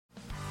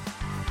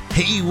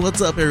Hey, what's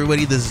up,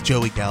 everybody? This is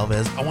Joey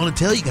Galvez. I want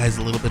to tell you guys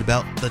a little bit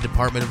about the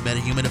Department of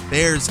Metahuman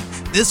Affairs.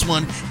 This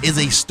one is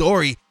a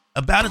story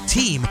about a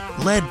team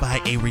led by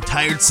a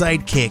retired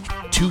sidekick,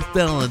 two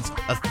felons,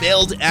 a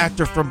failed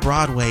actor from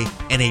Broadway,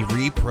 and a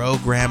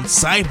reprogrammed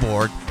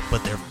cyborg.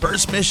 But their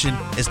first mission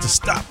is to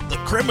stop the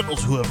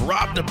criminals who have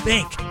robbed a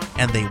bank,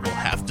 and they will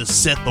have to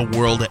set the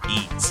world at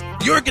ease.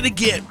 You're going to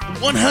get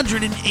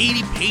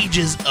 180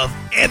 pages of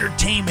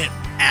entertainment,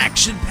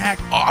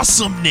 action-packed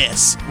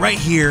awesomeness right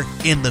here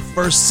in the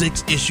first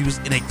 6 issues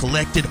in a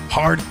collected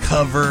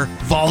hardcover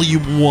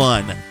volume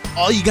 1.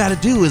 All you got to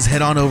do is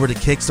head on over to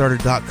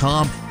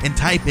Kickstarter.com and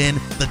type in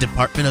the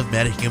Department of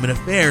Metahuman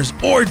Affairs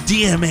or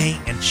DMA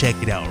and check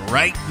it out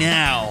right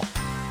now.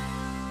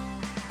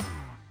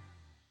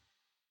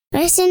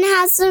 Person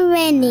has a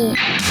Rennie.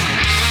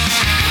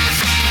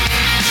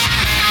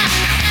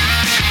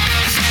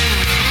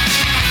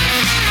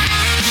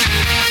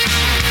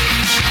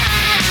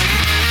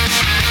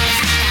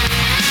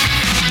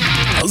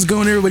 How's it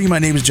going, everybody? My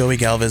name is Joey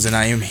Galvez, and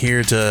I am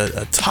here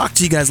to talk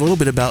to you guys a little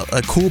bit about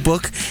a cool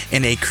book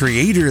and a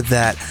creator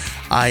that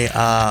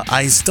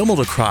I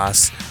stumbled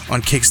across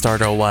on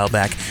Kickstarter a while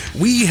back.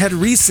 We had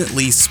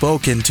recently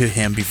spoken to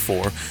him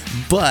before,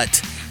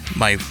 but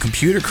my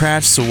computer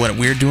crashed, so what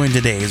we're doing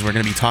today is we're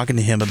going to be talking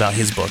to him about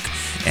his book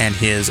and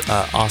his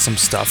awesome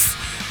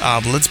stuff.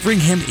 Let's bring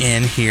him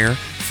in here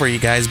for you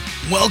guys.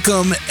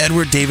 Welcome,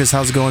 Edward Davis.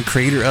 How's it going?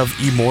 Creator of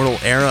Immortal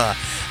Era.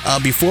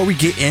 Before we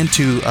get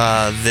into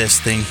this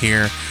thing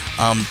here,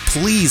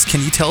 please,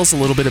 can you tell us a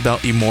little bit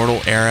about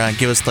Immortal Era and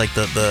give us like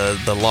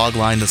the log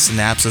line, the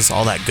synopsis,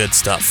 all that good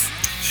stuff?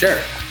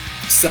 Sure.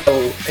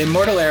 So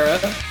Immortal Era,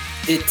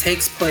 it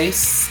takes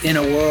place in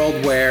a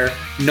world where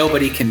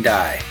nobody can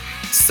die.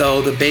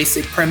 So the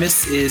basic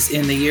premise is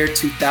in the year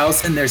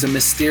 2000, there's a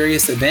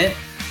mysterious event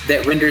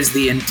that renders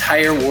the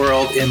entire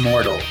world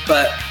immortal.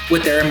 But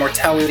with their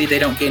immortality, they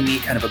don't gain any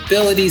kind of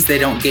abilities. They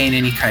don't gain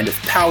any kind of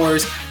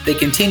powers. They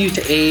continue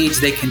to age.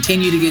 They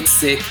continue to get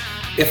sick.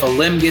 If a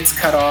limb gets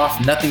cut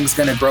off, nothing's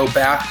going to grow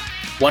back.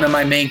 One of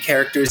my main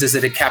characters is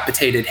a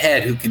decapitated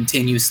head who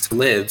continues to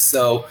live.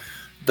 So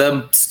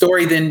the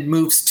story then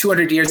moves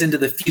 200 years into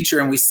the future,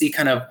 and we see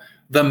kind of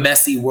the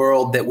messy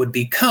world that would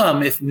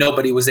become if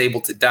nobody was able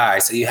to die.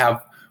 So you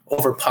have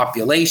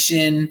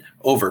overpopulation,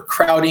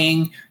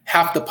 overcrowding.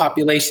 Half the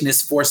population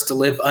is forced to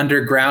live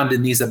underground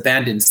in these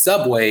abandoned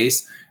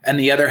subways, and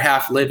the other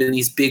half live in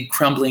these big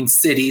crumbling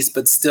cities,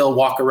 but still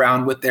walk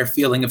around with their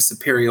feeling of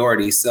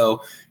superiority.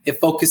 So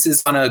it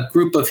focuses on a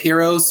group of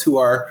heroes who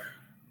are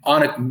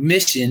on a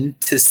mission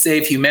to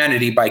save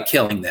humanity by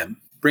killing them,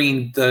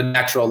 bringing the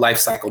natural life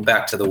cycle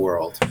back to the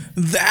world.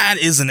 That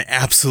is an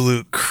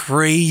absolute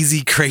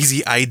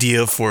crazy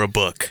idea for a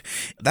book.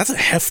 That's a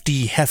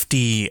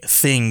hefty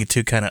thing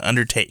to kind of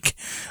undertake,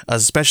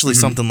 especially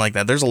something like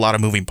that. There's a lot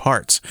of moving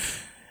parts.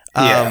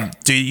 Yeah.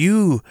 Did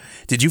you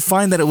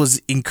find that it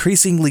was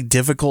increasingly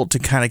difficult to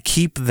kind of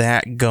keep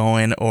that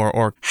going,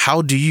 or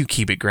how do you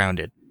keep it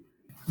grounded?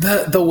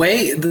 The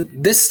way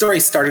this story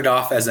started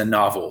off as a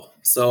novel.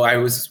 So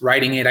I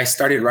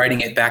started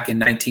writing it back in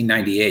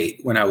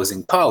 1998 when I was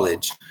in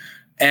college.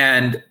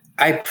 And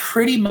I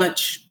pretty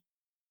much,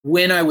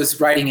 when I was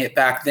writing it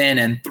back then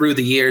and through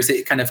the years,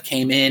 it kind of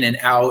came in and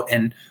out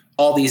and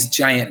all these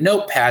giant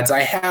notepads, I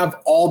have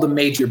all the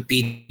major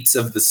beats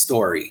of the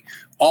story.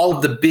 All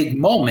of the big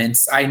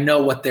moments, I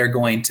know what they're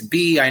going to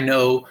be. I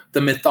know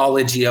the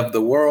mythology of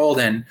the world.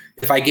 And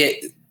if I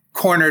get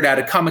cornered at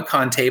a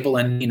Comic-Con table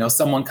and,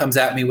 someone comes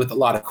at me with a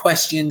lot of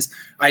questions,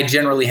 I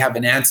generally have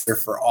an answer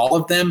for all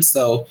of them.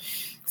 So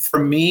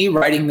for me,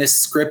 writing this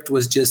script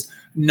was just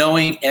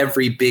knowing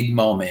every big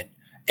moment,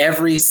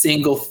 every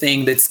single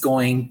thing that's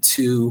going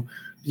to,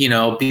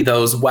 be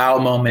those wow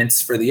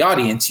moments for the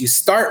audience. You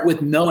start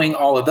with knowing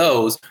all of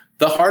those.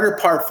 The harder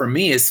part for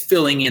me is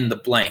filling in the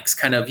blanks,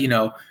 kind of,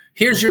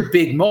 here's your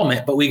big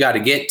moment, but we got to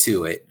get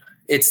to it.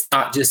 It's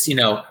not just,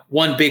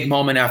 one big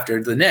moment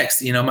after the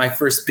next. My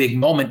first big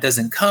moment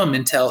doesn't come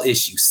until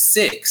issue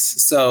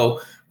 6. So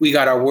we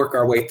got to work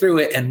our way through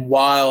it. And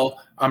while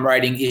I'm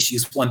writing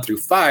issues 1 through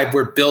 5,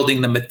 we're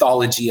building the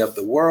mythology of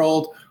the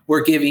world.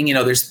 We're giving,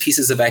 there's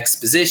pieces of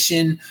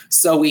exposition.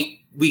 So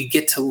we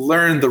get to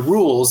learn the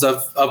rules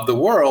of the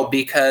world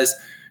because,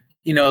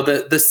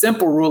 the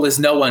simple rule is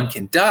no one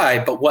can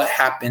die, but what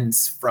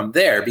happens from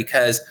there?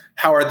 Because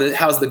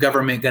how's the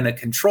government going to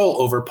control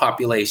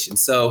overpopulation?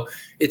 So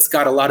it's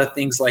got a lot of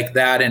things like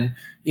that. And,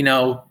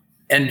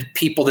 and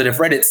people that have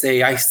read it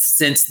say, I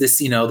sense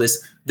this,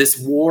 this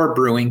war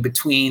brewing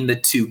between the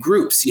two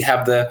groups. You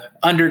have the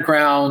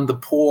underground, the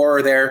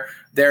poor,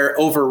 they're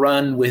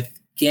overrun with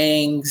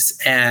gangs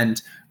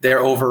and they're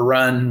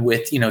overrun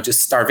with,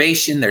 just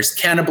starvation. There's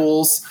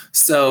cannibals.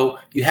 So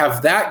you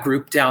have that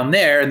group down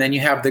there, and then you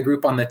have the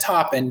group on the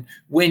top. And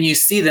when you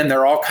see them,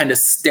 they're all kind of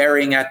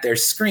staring at their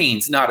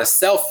screens, not a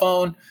cell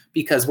phone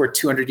because we're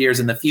 200 years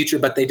in the future,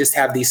 but they just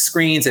have these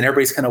screens and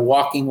everybody's kind of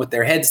walking with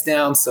their heads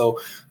down. So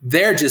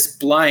they're just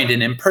blind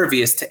and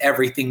impervious to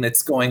everything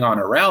that's going on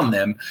around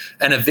them.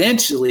 And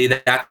eventually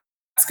that's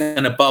that's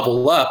going to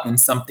bubble up and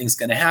something's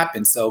going to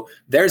happen. So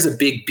there's a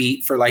big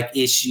beat for like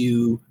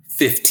issue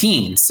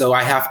 15. So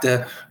I have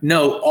to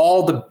know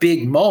all the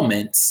big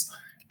moments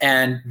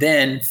and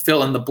then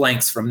fill in the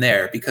blanks from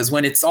there. Because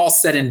when it's all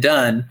said and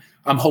done,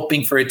 I'm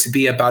hoping for it to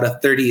be about a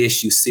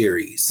 30-issue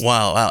series.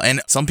 Wow.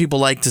 And some people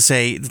like to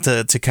say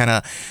to kind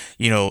of,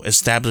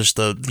 establish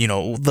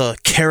the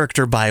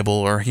character Bible,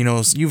 or,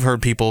 you've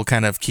heard people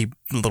kind of keep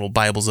little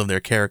Bibles of their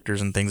characters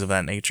and things of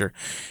that nature.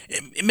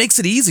 It makes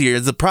it easier.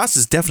 The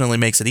process definitely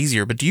makes it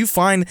easier. But do you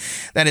find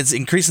that it's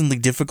increasingly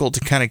difficult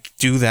to kind of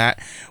do that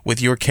with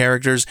your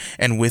characters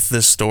and with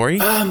this story?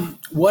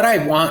 What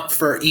I want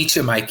for each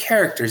of my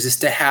characters is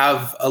to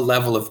have a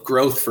level of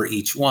growth for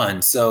each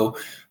one. So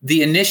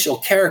the initial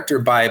character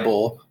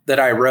Bible that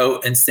I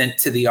wrote and sent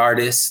to the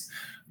artist,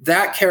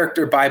 that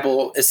character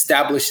Bible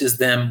establishes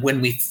them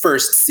when we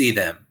first see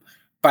them.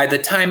 By the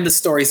time the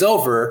story's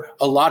over,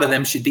 a lot of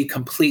them should be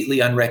completely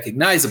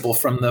unrecognizable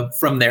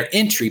from their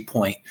entry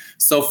point.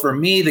 So for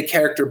me, the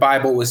character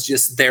Bible was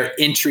just their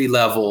entry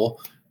level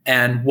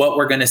and what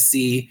we're going to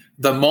see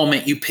the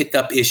moment you pick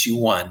up issue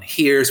 1.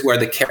 Here's where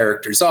the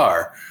characters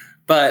are.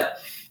 But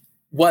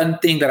one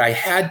thing that I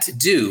had to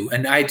do,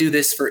 and I do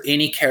this for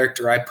any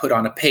character I put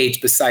on a page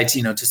besides,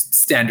 just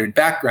standard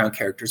background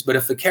characters. But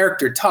if a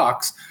character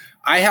talks,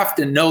 I have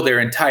to know their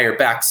entire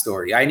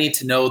backstory. I need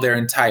to know their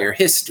entire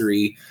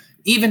history,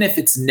 even if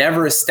it's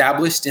never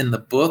established in the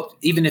book,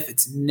 even if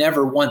it's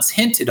never once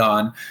hinted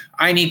on.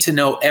 I need to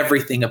know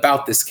everything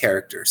about this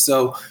character.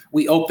 So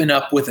we open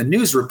up with a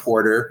news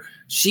reporter.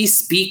 She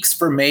speaks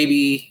for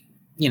maybe,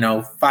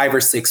 5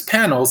 or 6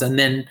 panels, and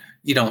then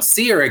you don't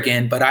see her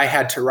again, but I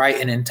had to write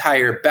an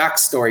entire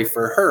backstory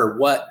for her,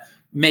 what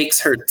makes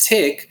her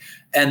tick.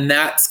 And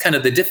that's kind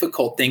of the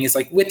difficult thing, is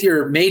like with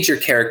your major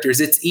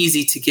characters, it's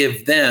easy to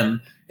give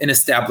them an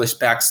established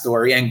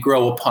backstory and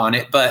grow upon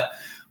it. But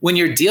when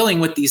you're dealing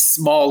with these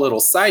small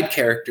little side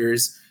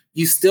characters,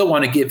 you still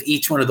want to give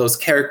each one of those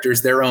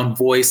characters their own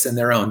voice and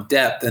their own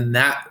depth. And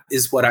that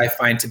is what I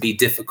find to be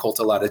difficult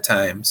a lot of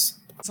times.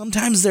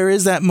 Sometimes there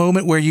is that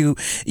moment where you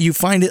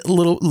find it a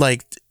little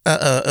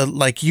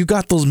like you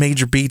got those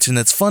major beats and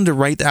it's fun to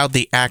write out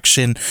the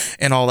action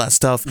and all that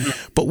stuff.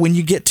 Mm-hmm. But when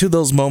you get to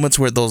those moments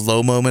where those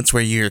low moments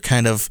where you're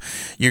kind of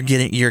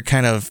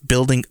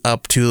building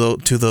up to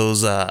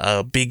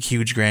those big,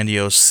 huge,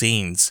 grandiose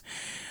scenes.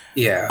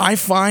 Yeah, I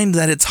find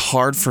that it's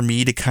hard for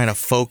me to kind of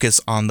focus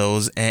on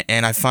those,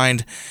 and I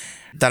find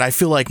that I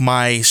feel like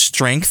my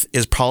strength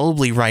is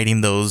probably writing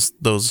those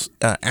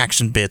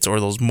action bits or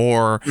those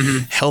more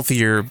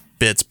healthier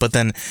bits. But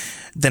then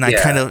I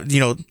kind of,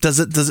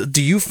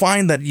 do you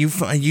find that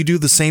you do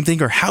the same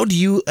thing, or how do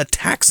you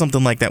attack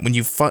something like that when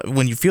you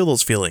feel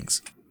those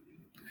feelings?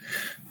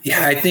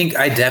 Yeah, I think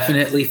I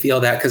definitely feel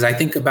that, because I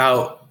think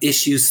about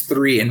issues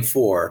 3 and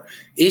 4.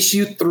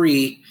 Issue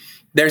 3,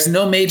 there's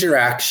no major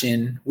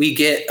action. We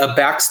get a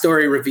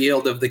backstory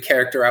revealed of the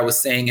character I was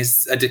saying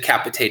is a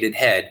decapitated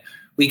head.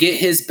 We get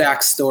his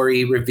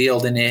backstory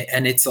revealed in it,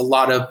 and it's a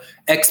lot of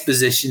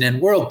exposition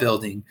and world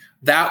building.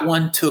 That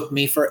one took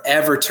me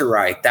forever to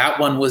write. That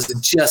one was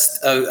just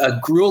a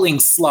grueling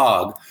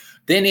slog.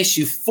 Then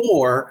issue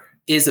 4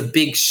 is a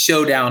big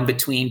showdown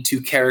between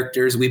 2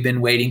 characters we've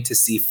been waiting to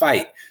see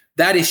fight.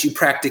 That issue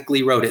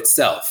practically wrote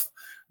itself.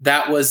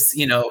 That was,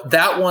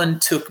 that one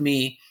took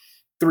me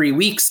 3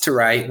 weeks to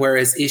write,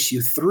 whereas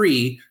issue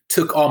 3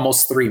 took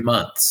almost 3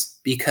 months,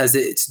 because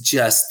it's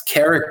just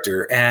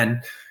character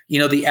and,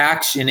 the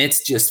action.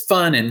 It's just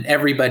fun, and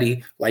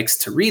everybody likes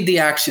to read the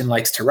action,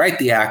 likes to write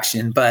the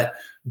action, but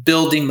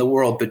building the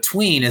world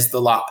between is a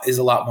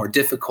lot more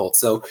difficult.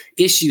 So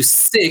issue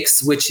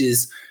 6,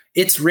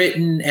 it's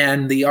written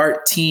and the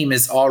art team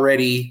is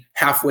already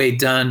halfway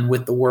done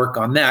with the work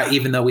on that,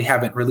 even though we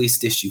haven't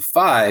released issue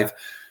 5.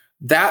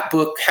 That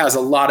book has a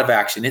lot of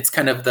action. It's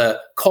kind of the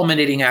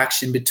culminating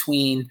action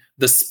between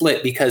the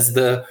split, because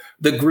the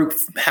group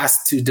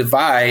has to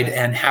divide,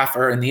 and half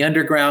are in the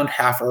underground,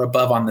 half are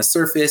above on the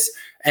surface.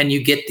 And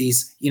you get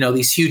these,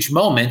 these huge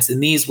moments.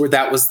 And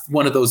that was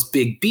one of those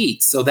big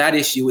beats. So that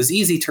issue was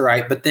easy to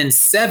write. But then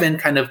 7,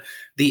 kind of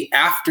the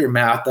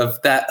aftermath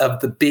of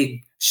the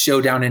big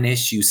showdown in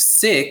issue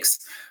 6,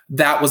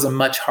 that was a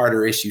much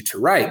harder issue to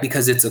write,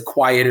 because it's a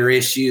quieter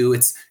issue.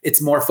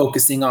 It's more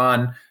focusing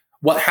on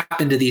what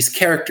happened to these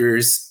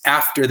characters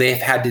after they've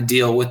had to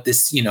deal with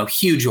this,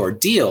 huge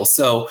ordeal.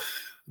 So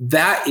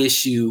that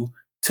issue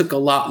took a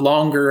lot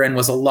longer and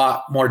was a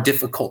lot more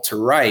difficult to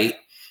write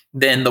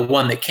than the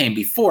one that came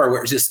before, where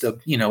it was just a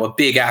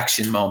big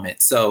action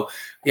moment. So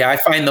yeah, I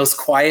find those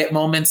quiet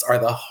moments are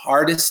the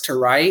hardest to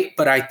write,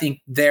 but I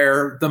think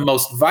they're the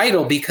most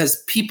vital,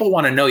 because people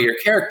want to know your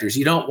characters.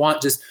 You don't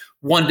want just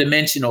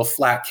one-dimensional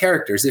flat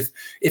characters.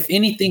 If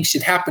anything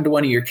should happen to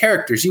one of your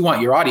characters, you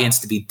want your audience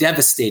to be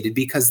devastated,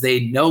 because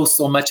they know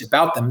so much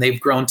about them. They've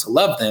grown to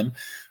love them,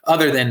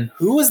 other than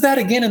who was that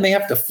again? And they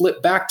have to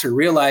flip back to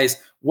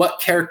realize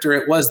what character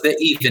it was that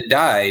even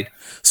died.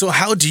 So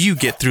how do you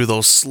get through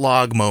those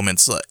slog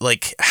moments?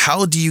 Like,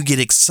 how do you get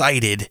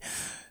excited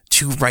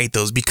to write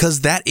those?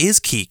 Because that is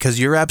key, because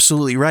you're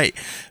absolutely right.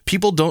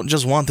 People don't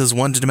just want this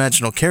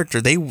one-dimensional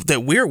character.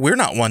 We're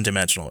not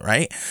one-dimensional,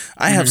 right?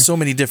 I have so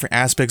many different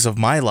aspects of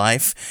my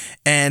life,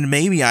 and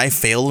maybe I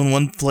fail in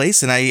one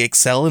place and I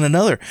excel in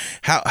another.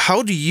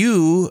 How do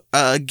you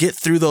get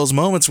through those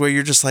moments where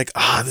you're just like,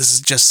 this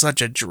is just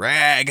such a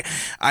drag.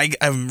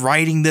 I'm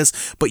writing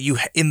this, but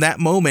in that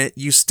moment,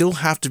 you still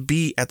have to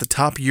be at the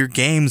top of your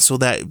game so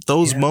that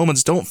those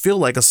moments don't feel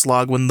like a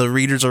slog when the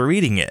readers are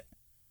reading it.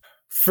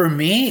 For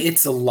me,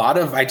 it's a lot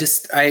of,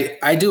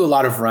 I do a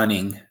lot of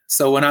running.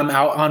 So when I'm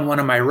out on one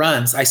of my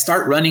runs, I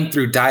start running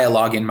through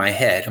dialogue in my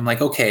head. I'm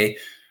like, okay,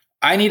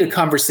 I need a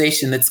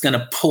conversation that's going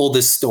to pull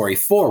this story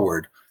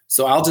forward.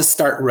 So I'll just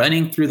start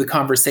running through the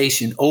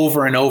conversation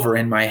over and over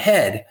in my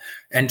head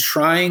and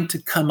trying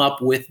to come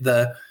up with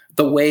the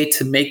way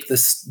to make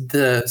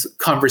the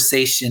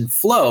conversation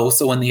flow.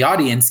 So when the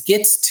audience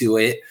gets to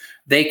it,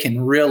 they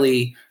can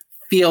really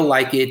feel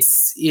like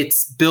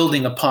it's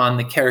building upon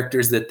the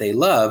characters that they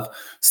love.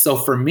 So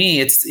for me,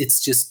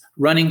 it's just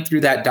running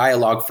through that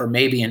dialogue for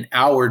maybe an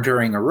hour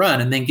during a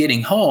run and then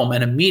getting home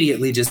and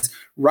immediately just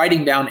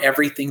writing down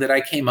everything that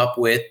I came up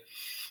with.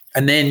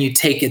 And then you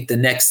take it the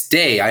next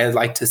day. I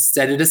like to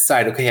set it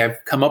aside. Okay,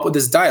 I've come up with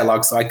this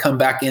dialogue. So I come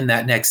back in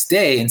that next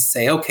day and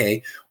say,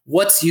 okay,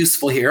 what's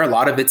useful here? A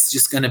lot of it's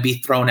just going to be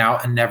thrown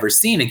out and never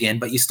seen again.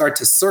 But you start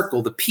to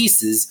circle the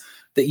pieces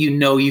that you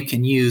know you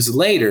can use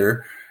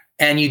later,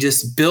 and you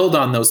just build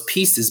on those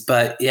pieces.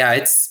 But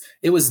yeah,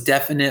 it was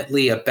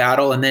definitely a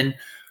battle. And then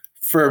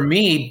for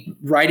me,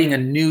 writing a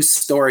new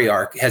story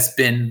arc has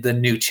been the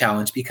new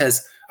challenge,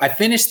 because I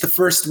finished the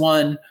first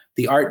one.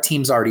 The art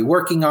team's already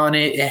working on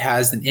it. It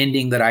has an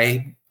ending that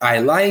I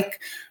like,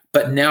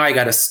 but now I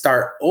got to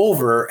start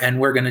over, and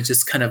we're going to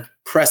just kind of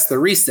press the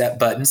reset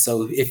button.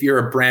 So if you're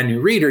a brand new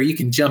reader, you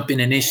can jump in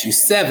issue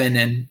 7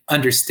 and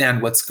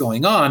understand what's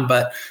going on,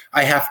 but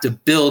I have to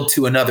build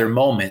to another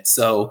moment.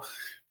 So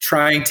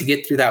trying to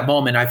get through that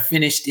moment, I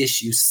finished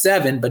issue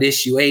 7, but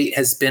issue 8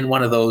 has been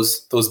one of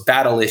those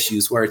battle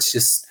issues where it's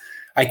just,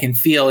 I can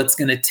feel it's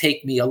going to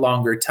take me a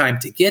longer time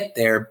to get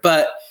there.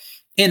 But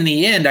in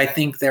the end, I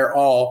think they're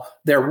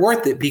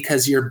worth it,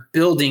 because you're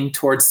building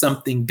towards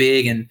something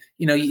big. And,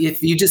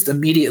 if you just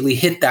immediately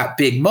hit that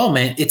big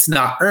moment, it's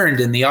not earned,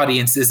 and the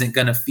audience isn't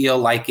going to feel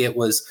like it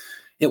was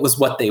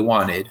what they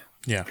wanted.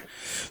 Yeah.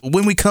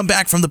 When we come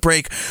back from the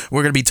break,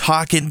 we're going to be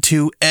talking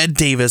to Ed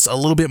Davis a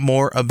little bit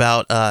more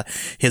about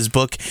his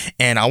book,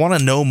 and I want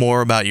to know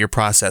more about your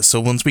process.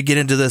 So once we get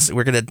into this,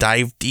 we're going to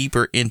dive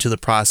deeper into the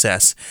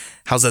process.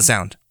 How's that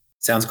sound?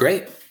 Sounds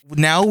great.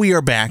 Now we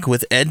are back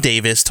with Ed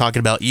Davis talking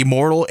about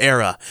Immortal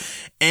Era,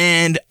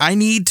 and I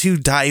need to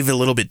dive a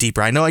little bit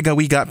deeper. I know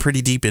we got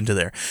pretty deep into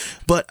there,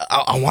 but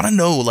I want to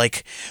know,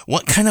 like,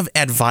 what kind of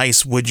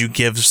advice would you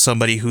give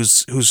somebody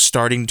who's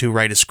starting to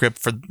write a script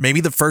for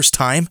maybe the first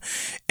time,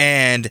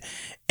 and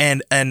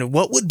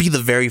what would be the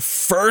very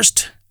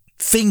first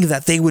thing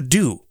that they would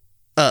do?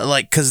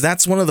 Because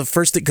that's one of the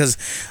first things, because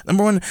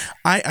number one,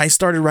 I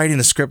started writing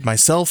a script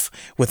myself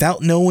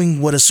without knowing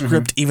what a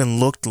script even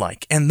looked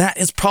like. And that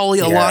is probably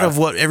a lot of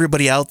what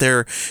everybody out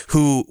there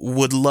who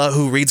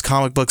reads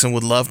comic books and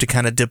would love to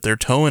kind of dip their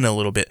toe in a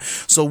little bit.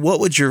 So what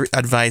would your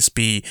advice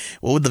be?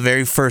 What would the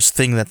very first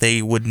thing that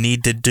they would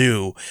need to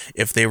do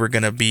if they were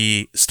going to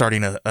be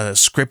starting a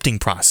scripting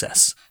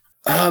process?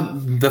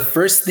 The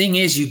first thing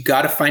is you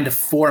got to find a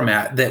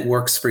format that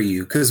works for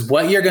you, because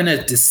what you're going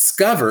to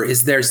discover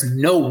is there's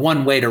no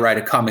one way to write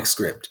a comic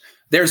script.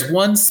 There's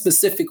one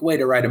specific way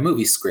to write a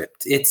movie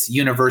script. It's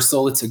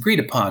universal. It's agreed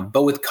upon.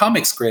 But with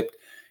comic script,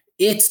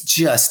 it's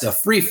just a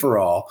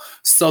free-for-all.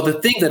 So the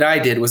thing that I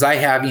did was I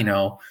have,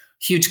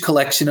 huge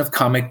collection of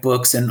comic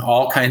books and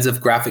all kinds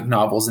of graphic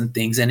novels and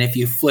things. And if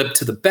you flip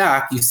to the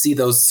back, you see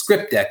those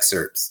script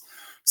excerpts.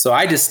 So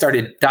I just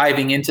started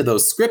diving into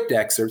those script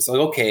excerpts. Like,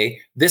 okay,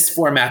 this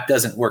format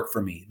doesn't work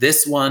for me.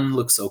 This one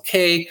looks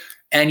okay.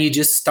 And you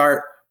just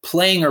start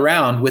playing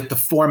around with the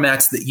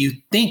formats that you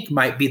think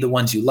might be the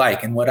ones you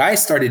like. And what I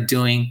started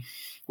doing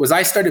was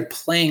I started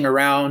playing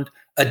around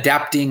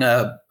adapting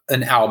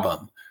an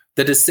album.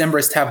 The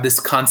Decemberists have this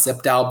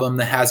concept album,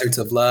 The Hazards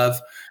of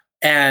Love.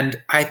 And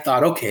I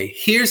thought, okay,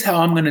 here's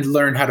how I'm going to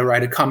learn how to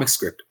write a comic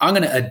script. I'm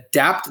going to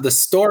adapt the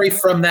story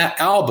from that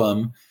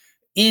album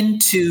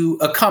into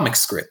a comic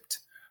script,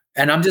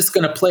 and I'm just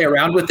going to play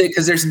around with it,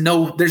 because there's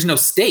no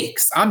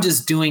stakes. I'm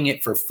just doing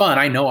it for fun.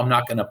 I know I'm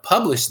not going to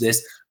publish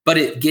this, but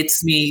it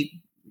gets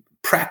me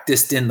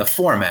practiced in the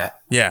format.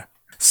 Yeah.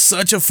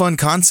 Such a fun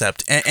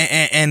concept,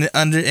 and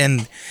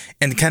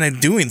kind of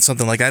doing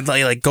something like that,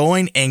 like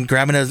going and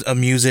grabbing a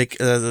music,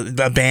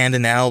 a band,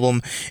 an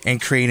album,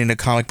 and creating a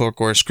comic book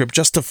or a script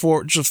just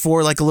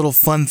for like a little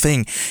fun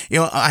thing.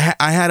 I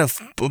had a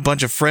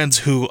bunch of friends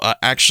who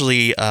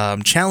actually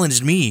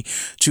challenged me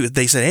to.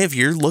 They said, "Hey, if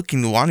you're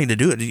wanting to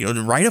do it,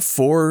 write a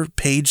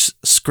 4-page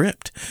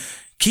script."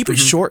 Keep it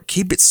short,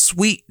 keep it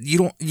sweet.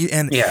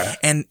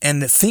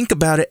 And think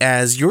about it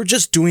as you're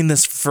just doing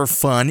this for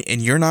fun,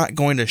 and you're not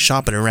going to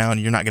shop it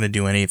around. You're not going to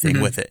do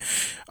anything with it.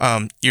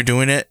 You're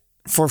doing it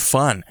for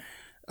fun.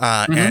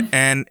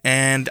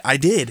 And I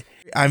did.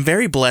 I'm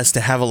very blessed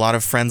to have a lot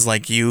of friends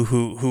like you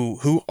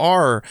who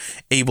are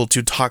able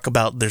to talk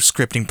about their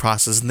scripting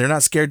process, and they're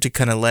not scared to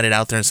kind of let it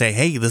out there and say,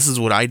 hey, this is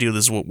what I do.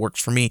 This is what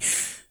works for me.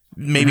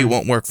 Maybe it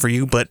won't work for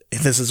you, but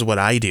this is what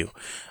I do.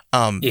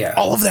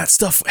 All of that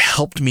stuff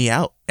helped me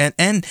out.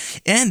 And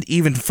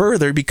even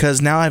further,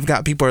 because now I've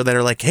got people that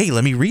are like, hey,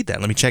 let me read that.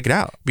 Let me check it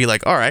out. Be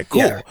like, all right,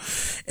 cool.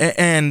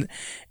 Yeah.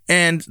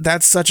 And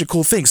that's such a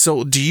cool thing.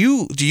 So do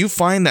you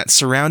find that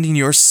surrounding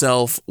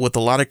yourself with a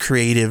lot of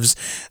creatives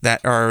that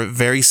are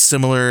very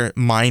similar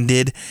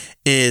minded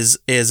is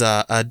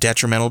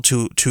detrimental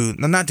to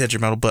not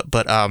detrimental,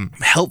 but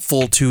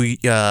helpful to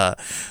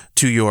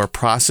your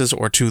process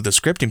or to the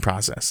scripting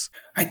process?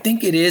 I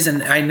think it is.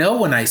 And I know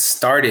when I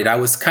started, I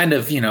was kind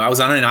of, I was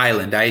on an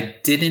island. I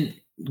didn't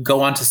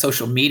go onto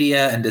social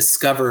media and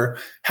discover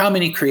how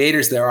many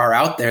creators there are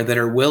out there that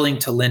are willing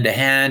to lend a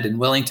hand and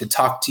willing to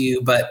talk to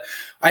you. But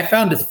I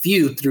found a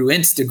few through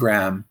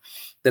Instagram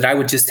that I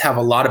would just have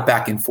a lot of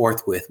back and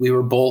forth with. We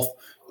were both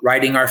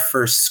writing our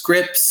first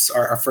scripts,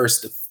 our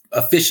first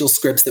official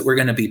scripts that were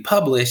going to be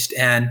published.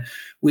 And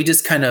we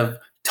just kind of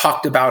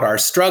talked about our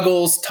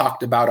struggles,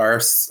 talked about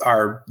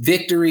our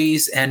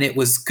victories. And it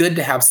was good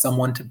to have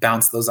someone to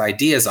bounce those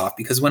ideas off.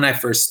 Because when I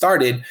first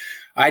started,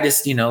 I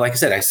just, like I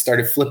said, I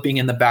started flipping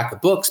in the back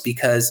of books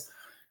because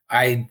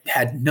I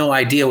had no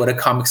idea what a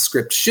comic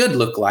script should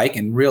look like,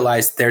 and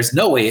realized there's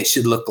no way it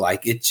should look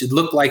like. It should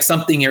look like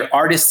something your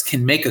artists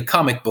can make a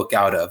comic book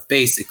out of,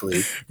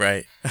 basically.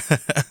 Right.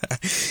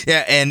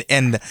 Yeah,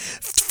 and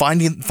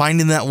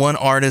finding that one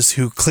artist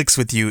who clicks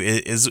with you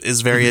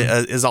is very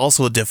is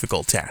also a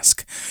difficult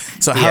task.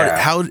 So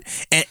how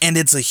and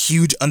it's a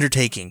huge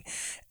undertaking.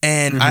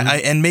 And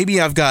and maybe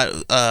I've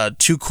got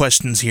 2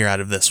 questions here out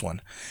of this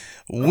one.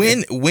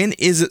 When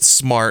is it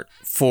smart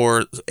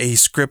for a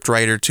script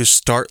writer to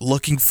start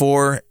looking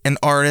for an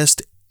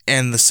artist?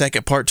 And the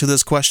second part to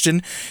this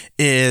question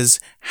is,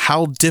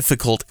 how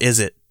difficult is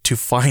it to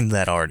find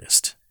that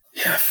artist?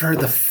 Yeah, for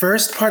the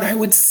first part, I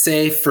would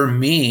say for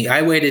me,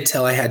 I waited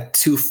till I had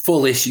 2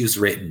 full issues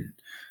written.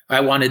 I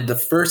wanted the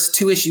first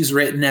 2 issues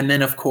written, and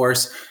then, of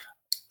course,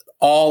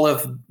 all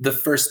of the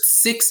first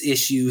 6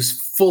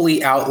 issues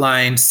fully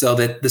outlined so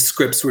that the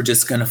scripts were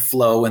just going to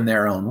flow in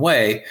their own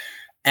way.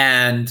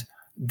 And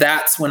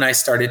that's when I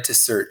started to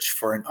search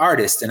for an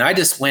artist. And I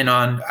just went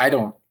on, I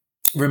don't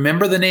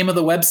remember the name of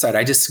the website.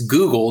 I just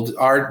Googled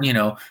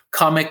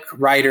comic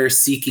writers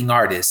seeking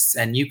artists.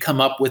 And you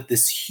come up with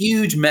this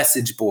huge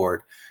message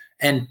board.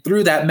 And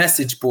through that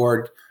message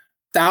board,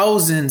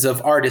 thousands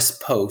of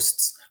artist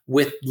posts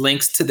with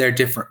links to their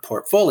different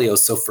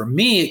portfolios. So for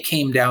me, it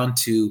came down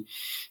to,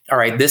 all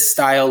right, this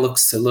style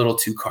looks a little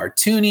too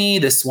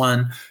cartoony. This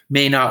one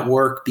may not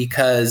work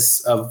because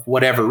of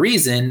whatever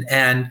reason.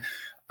 And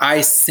I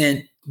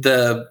sent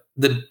the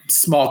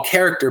small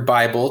character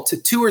Bible to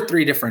 2 or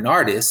 3 different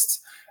artists.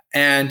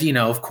 And,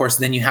 of course,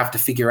 then you have to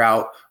figure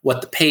out what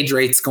the page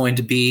rate's going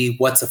to be,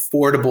 what's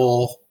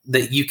affordable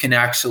that you can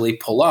actually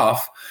pull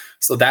off.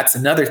 So that's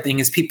another thing,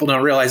 is people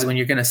don't realize when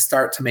you're going to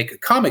start to make a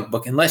comic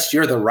book, unless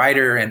you're the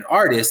writer and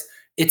artist,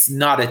 it's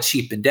not a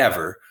cheap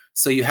endeavor.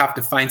 So you have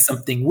to find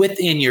something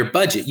within your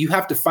budget. You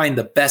have to find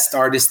the best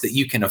artist that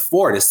you can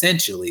afford,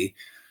 essentially.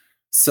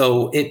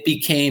 So it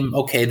became,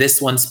 okay,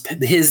 this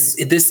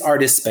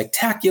artist's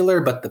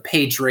spectacular, but the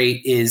page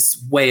rate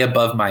is way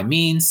above my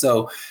means.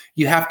 So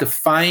you have to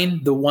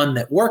find the one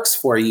that works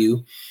for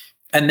you,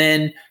 and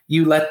then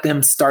you let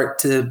them start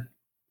to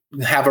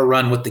have a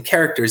run with the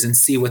characters and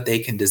see what they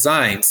can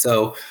design.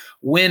 So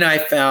when I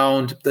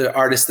found the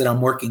artist that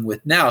I'm working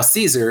with now,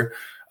 Caesar,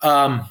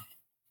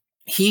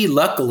 he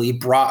luckily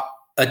brought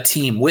a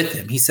team with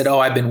him. He said,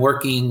 I've been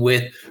working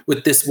with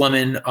this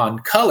woman on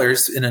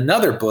colors in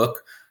another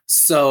book.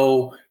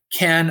 So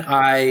can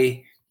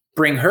I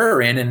bring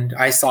her in? And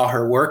I saw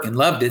her work and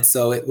loved it.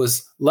 So it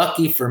was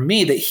lucky for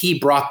me that he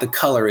brought the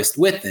colorist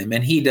with him,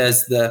 and he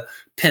does the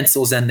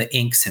pencils and the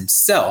inks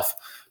himself.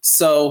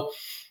 So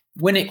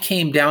when it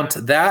came down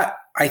to that,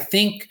 I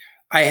think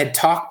I had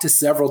talked to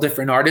several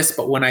different artists,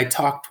 but when I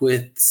talked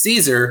with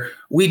Caesar,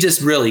 we just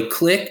really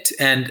clicked.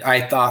 And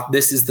I thought,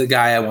 this is the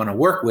guy I want to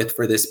work with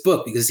for this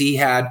book, because he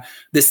had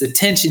this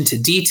attention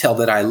to detail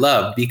that I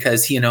loved,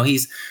 because,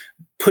 he's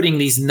putting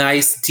these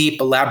nice, deep,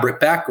 elaborate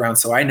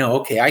backgrounds. So I know,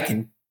 okay, I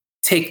can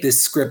take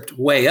this script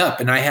way up.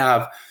 And I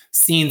have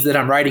scenes that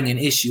I'm writing in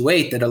issue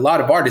 8 that a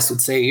lot of artists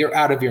would say, you're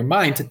out of your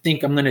mind to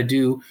think I'm going to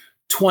do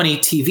 20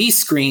 TV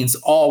screens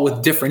all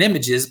with different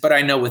images. But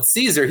I know with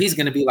Caesar, he's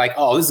going to be like,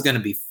 this is going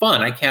to be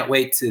fun. I can't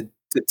wait to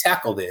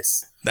tackle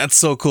this. That's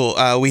so cool.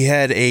 We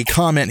had a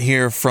comment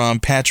here from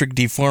Patrick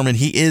D. Foreman.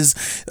 He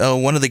is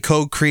one of the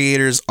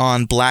co-creators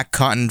on Black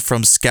Cotton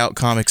from Scout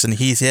Comics, and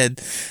he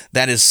said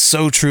that is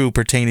so true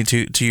pertaining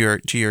to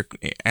your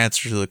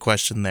answer to the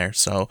question there.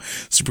 So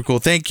super cool.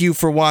 Thank you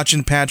for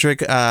watching,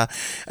 Patrick.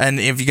 And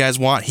if you guys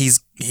want, he's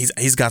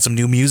got some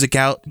new music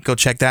out. Go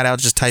check that out.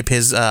 Just type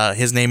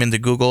his name into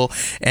Google,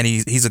 and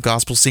he's a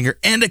gospel singer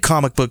and a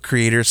comic book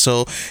creator.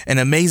 So an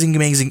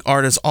amazing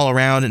artist all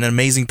around, and an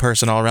amazing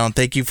person all around.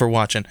 Thank you for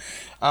watching.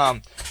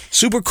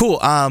 Super cool.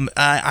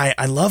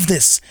 I love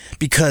this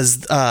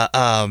because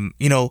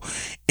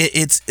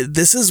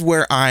this is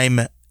where I'm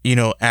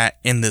at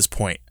in this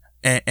point.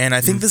 And I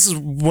think this is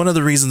one of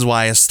the reasons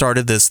why I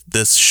started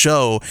this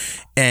show,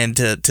 and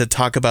to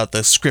talk about the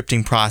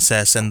scripting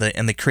process and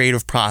the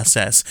creative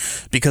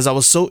process, because I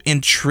was so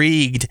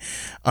intrigued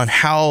on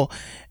how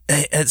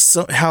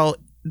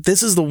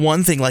this is the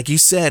one thing, like you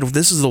said,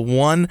 this is the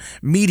one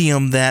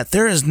medium that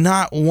there is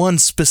not one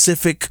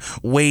specific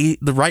way,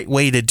 the right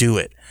way to do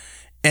it.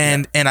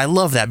 And I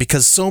love that,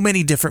 because so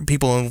many different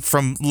people,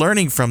 from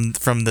learning from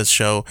this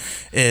show,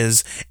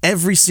 is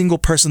every single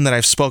person that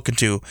I've spoken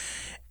to,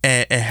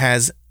 it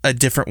has a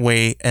different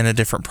way and a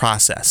different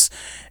process.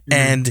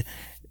 And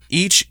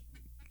each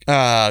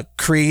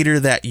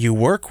creator that you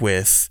work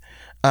with,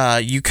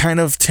 you kind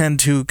of tend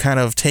to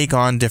take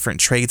on different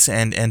traits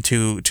and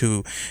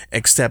to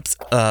accept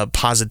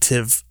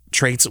positive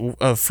traits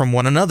from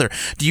one another.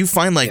 Do you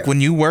find when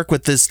you work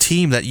with this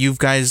team that you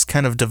guys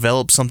kind of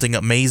develop something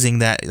amazing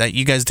that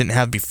you guys didn't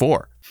have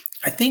before?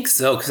 I think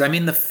so, because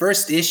the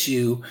first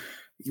issue,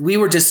 we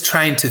were just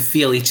trying to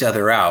feel each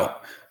other out.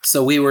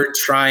 So we were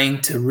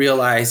trying to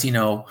realize,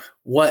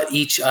 what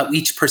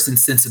each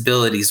person's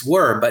sensibilities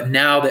were. But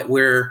now that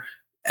we're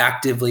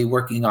actively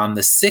working on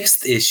the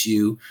 6th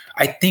issue,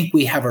 I think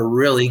we have a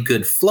really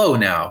good flow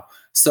now.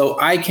 So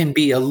I can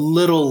be a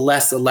little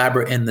less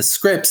elaborate in the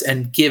scripts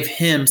and give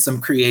him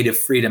some creative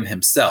freedom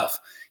himself.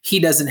 He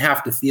doesn't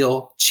have to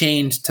feel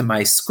chained to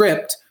my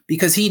script,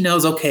 because he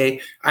knows,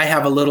 okay, I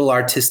have a little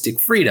artistic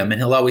freedom.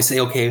 And he'll always say,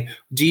 okay,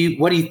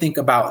 what do you think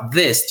about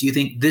this? Do you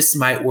think this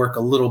might work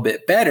a little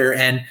bit better?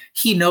 And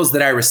he knows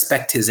that I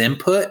respect his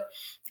input,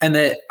 and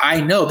that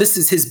I know this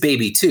is his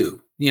baby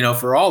too.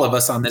 For all of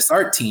us on this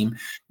art team,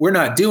 we're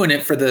not doing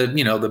it for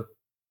the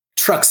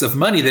trucks of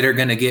money that are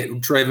going to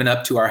get driven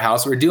up to our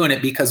house. We're doing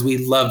it because we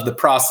love the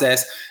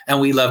process and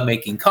we love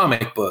making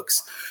comic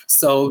books.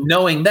 So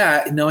knowing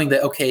that,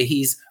 okay,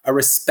 he's a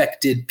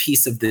respected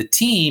piece of the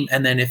team.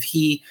 And then if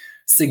he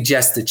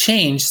suggests a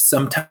change,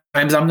 sometimes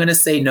I'm going to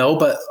say no,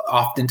 but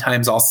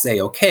oftentimes I'll say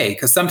okay.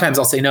 Because sometimes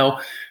I'll say no,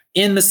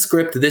 in the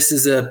script, this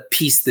is a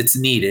piece that's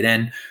needed.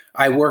 And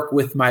I work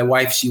with my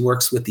wife, she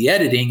works with the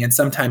editing, and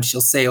sometimes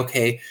she'll say,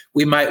 okay,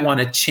 we might want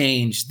to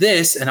change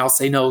this. And I'll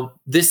say, no,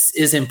 this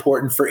is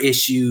important for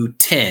issue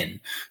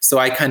 10. So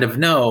I kind of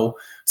know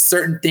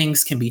certain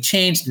things can be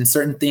changed, and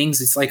certain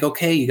things it's like,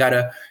 okay, you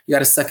gotta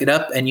suck it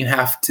up, and you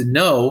have to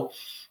know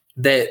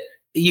that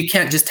you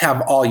can't just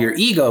have all your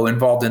ego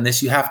involved in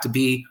this. You have to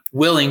be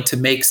willing to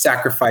make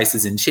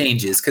sacrifices and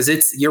changes,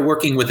 because you're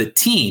working with a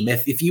team.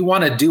 If you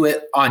want to do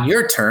it on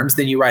your terms,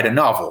 then you write a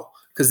novel,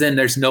 because then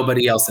there's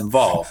nobody else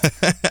involved.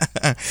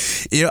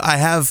 I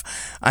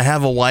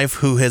have a wife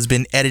who has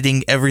been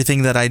editing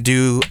everything that I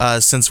do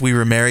since we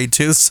were married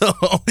too. So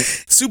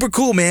super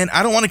cool, man.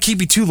 I don't want to keep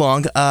you too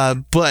long,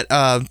 but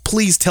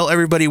please tell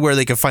everybody where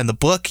they can find the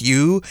book,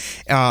 you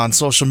on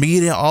social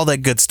media, all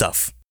that good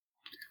stuff.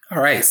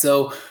 All right.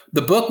 So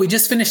the book, we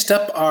just finished a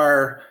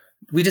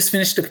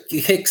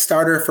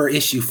Kickstarter for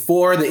issue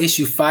 4. The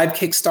issue 5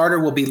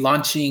 Kickstarter will be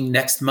launching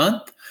next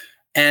month.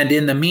 And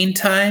in the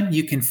meantime,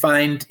 you can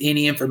find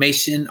any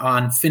information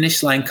on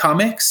Finish Line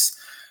Comics.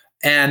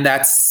 And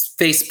that's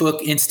Facebook,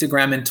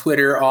 Instagram, and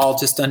Twitter, all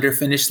just under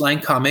Finish Line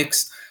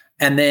Comics.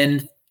 And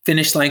then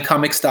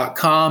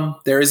finishlinecomics.com.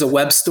 There is a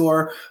web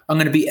store. I'm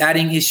going to be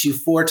adding issue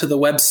 4 to the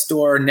web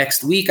store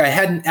next week. I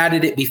hadn't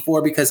added it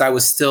before because I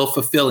was still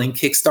fulfilling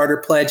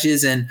Kickstarter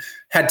pledges and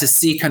had to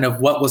see kind of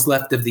what was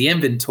left of the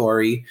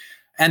inventory.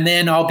 And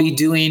then I'll be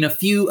doing a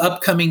few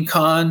upcoming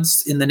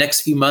cons in the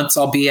next few months.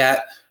 I'll be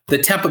at the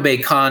Tampa Bay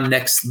Con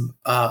this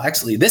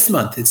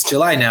month. It's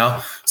July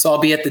now. So I'll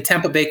be at the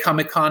Tampa Bay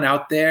Comic Con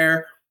out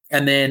there.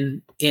 And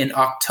then in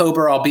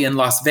October, I'll be in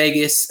Las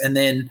Vegas. And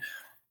then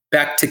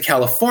back to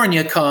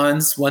California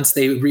cons. Once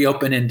they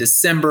reopen in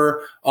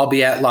December, I'll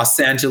be at Los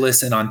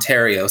Angeles and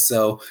Ontario.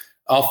 So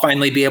I'll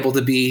finally be able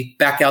to be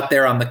back out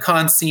there on the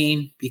con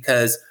scene,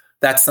 because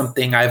that's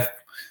something I've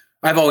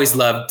always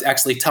loved,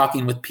 actually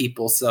talking with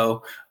people.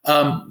 So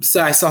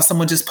I saw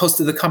someone just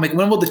posted the comic.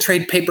 When will the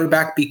trade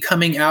paperback be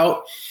coming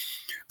out?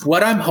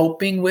 What I'm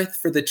hoping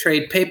for the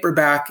trade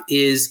paperback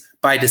is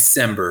by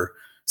December.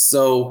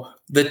 So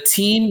the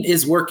team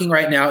is working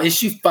right now.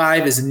 Issue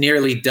 5 is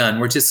nearly done.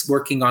 We're just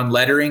working on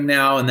lettering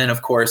now. And then,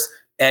 of course,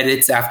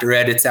 edits after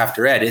edits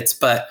after edits.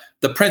 But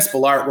the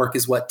principal artwork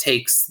is what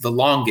takes the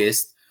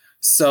longest.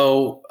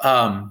 So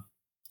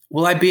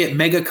will I be at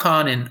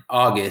MegaCon in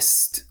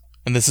August?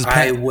 And this is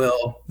I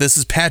will. This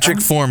is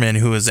Patrick Foreman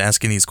who is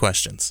asking these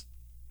questions.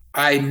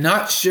 I'm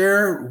not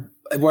sure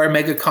where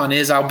MegaCon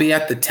is. I'll be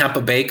at the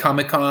Tampa Bay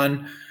Comic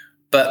Con,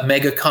 but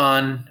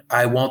MegaCon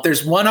I won't.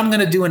 There's one I'm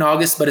going to do in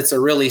August, but it's a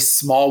really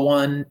small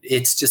one.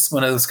 It's just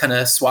one of those kind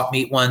of swap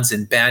meet ones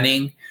in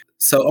Banning.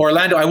 So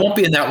Orlando, I won't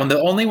be in that one. The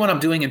only one I'm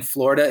doing in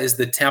Florida is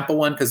the Tampa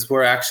one, because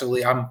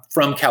I'm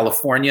from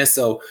California.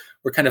 So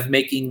we're kind of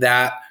making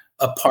that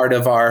a part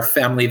of our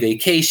family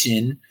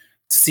vacation,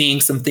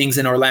 seeing some things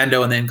in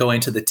Orlando and then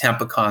going to the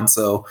Tampa Con.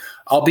 So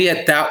I'll be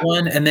at that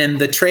one. And then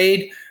the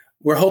trade,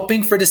 we're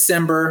hoping for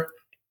December,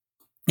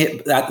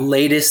 at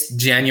latest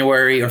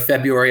January or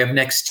February of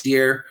next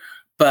year.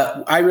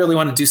 But I really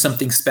want to do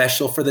something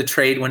special for the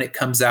trade when it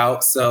comes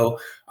out. So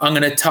I'm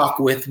going to talk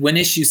when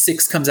issue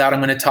 6 comes out,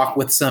 I'm going to talk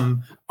with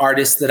some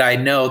artists that I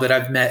know that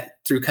I've met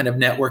through kind of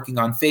networking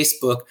on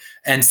Facebook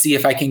and see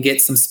if I can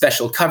get some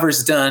special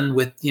covers done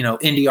with,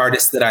 indie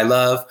artists that I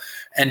love,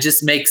 and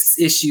just makes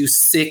issue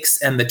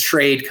 6 and the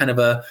trade kind of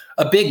a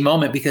big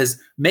moment, because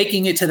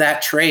making it to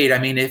that trade, I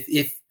mean,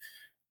 if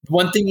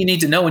one thing you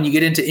need to know when you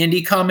get into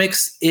indie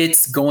comics,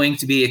 it's going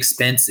to be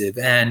expensive,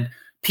 and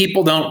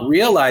people don't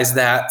realize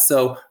that.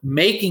 So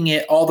making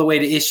it all the way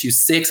to issue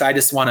 6, I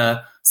just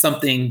want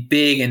something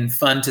big and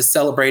fun to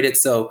celebrate it.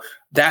 So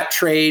that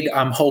trade,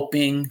 I'm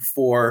hoping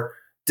for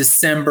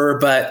December,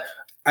 but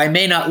I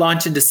may not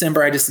launch in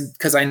December.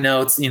 Because I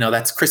know it's,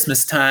 that's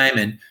Christmas time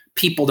and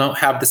people don't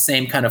have the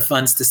same kind of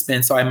funds to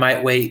spend. So I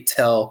might wait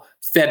till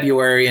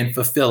February and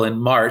fulfill in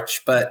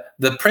March. But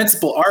the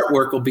principal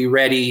artwork will be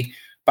ready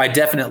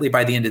definitely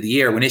by the end of the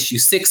year. When issue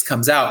 6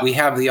 comes out, we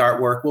have the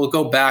artwork. We'll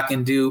go back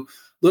and do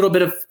a little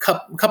bit of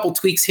couple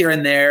tweaks here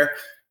and there,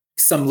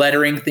 some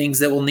lettering things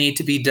that will need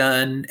to be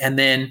done, and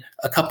then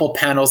a couple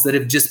panels that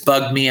have just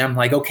bugged me. I'm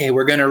like, okay,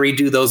 we're going to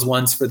redo those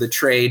ones for the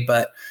trade.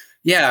 But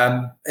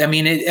yeah, I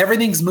mean,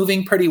 everything's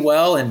moving pretty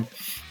well, and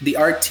the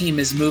art team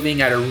is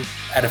moving at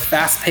a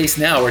fast pace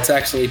now, where it's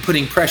actually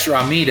putting pressure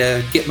on me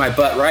to get my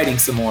butt writing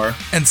some more.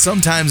 And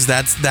sometimes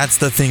that's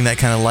the thing that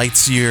kind of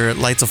lights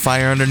a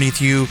fire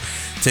underneath you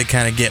to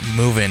kind of get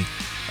moving.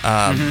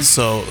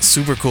 So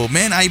super cool,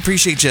 man. I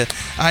appreciate you.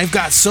 I've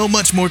got so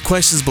much more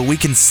questions, but we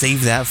can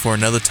save that for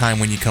another time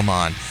when you come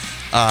on.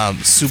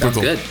 Super Sounds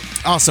cool. Good.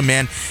 Awesome,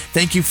 man.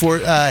 Thank you for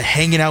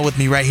hanging out with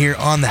me right here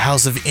on the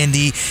House of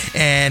Indie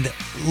and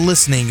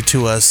listening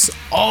to us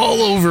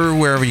all over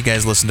wherever you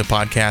guys listen to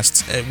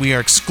podcasts. We are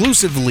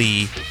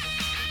exclusively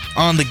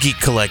on the Geek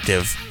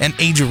Collective and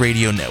Age of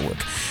Radio Network.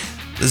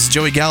 This is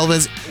Joey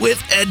Galvez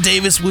with Ed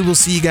Davis. We will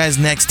see you guys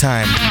next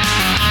time.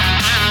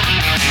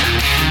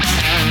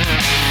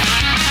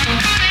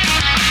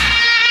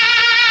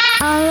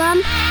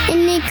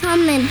 Indie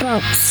comic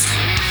books.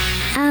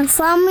 And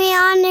follow me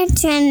on the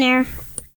Twitter.